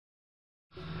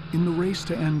In the race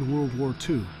to end World War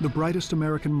II, the brightest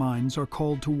American minds are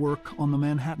called to work on the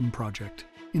Manhattan Project,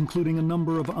 including a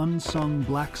number of unsung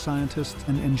black scientists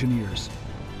and engineers.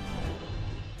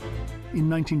 In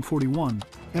 1941,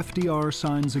 FDR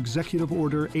signs Executive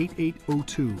Order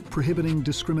 8802, prohibiting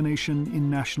discrimination in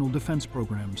national defense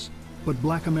programs. But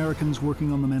black Americans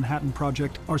working on the Manhattan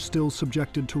Project are still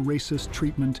subjected to racist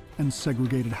treatment and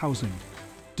segregated housing.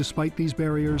 Despite these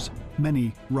barriers,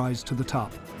 many rise to the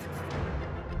top.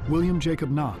 William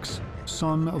Jacob Knox,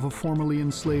 son of a formerly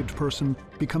enslaved person,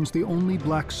 becomes the only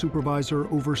black supervisor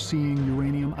overseeing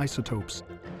uranium isotopes.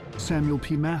 Samuel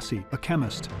P. Massey, a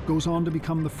chemist, goes on to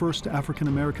become the first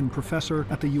African-American professor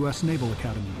at the U.S. Naval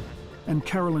Academy. And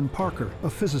Carolyn Parker, a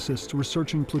physicist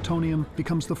researching plutonium,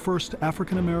 becomes the first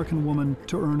African-American woman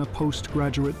to earn a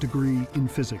postgraduate degree in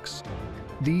physics.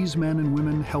 These men and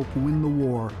women help win the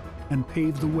war and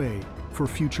pave the way for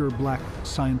future black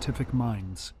scientific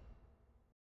minds.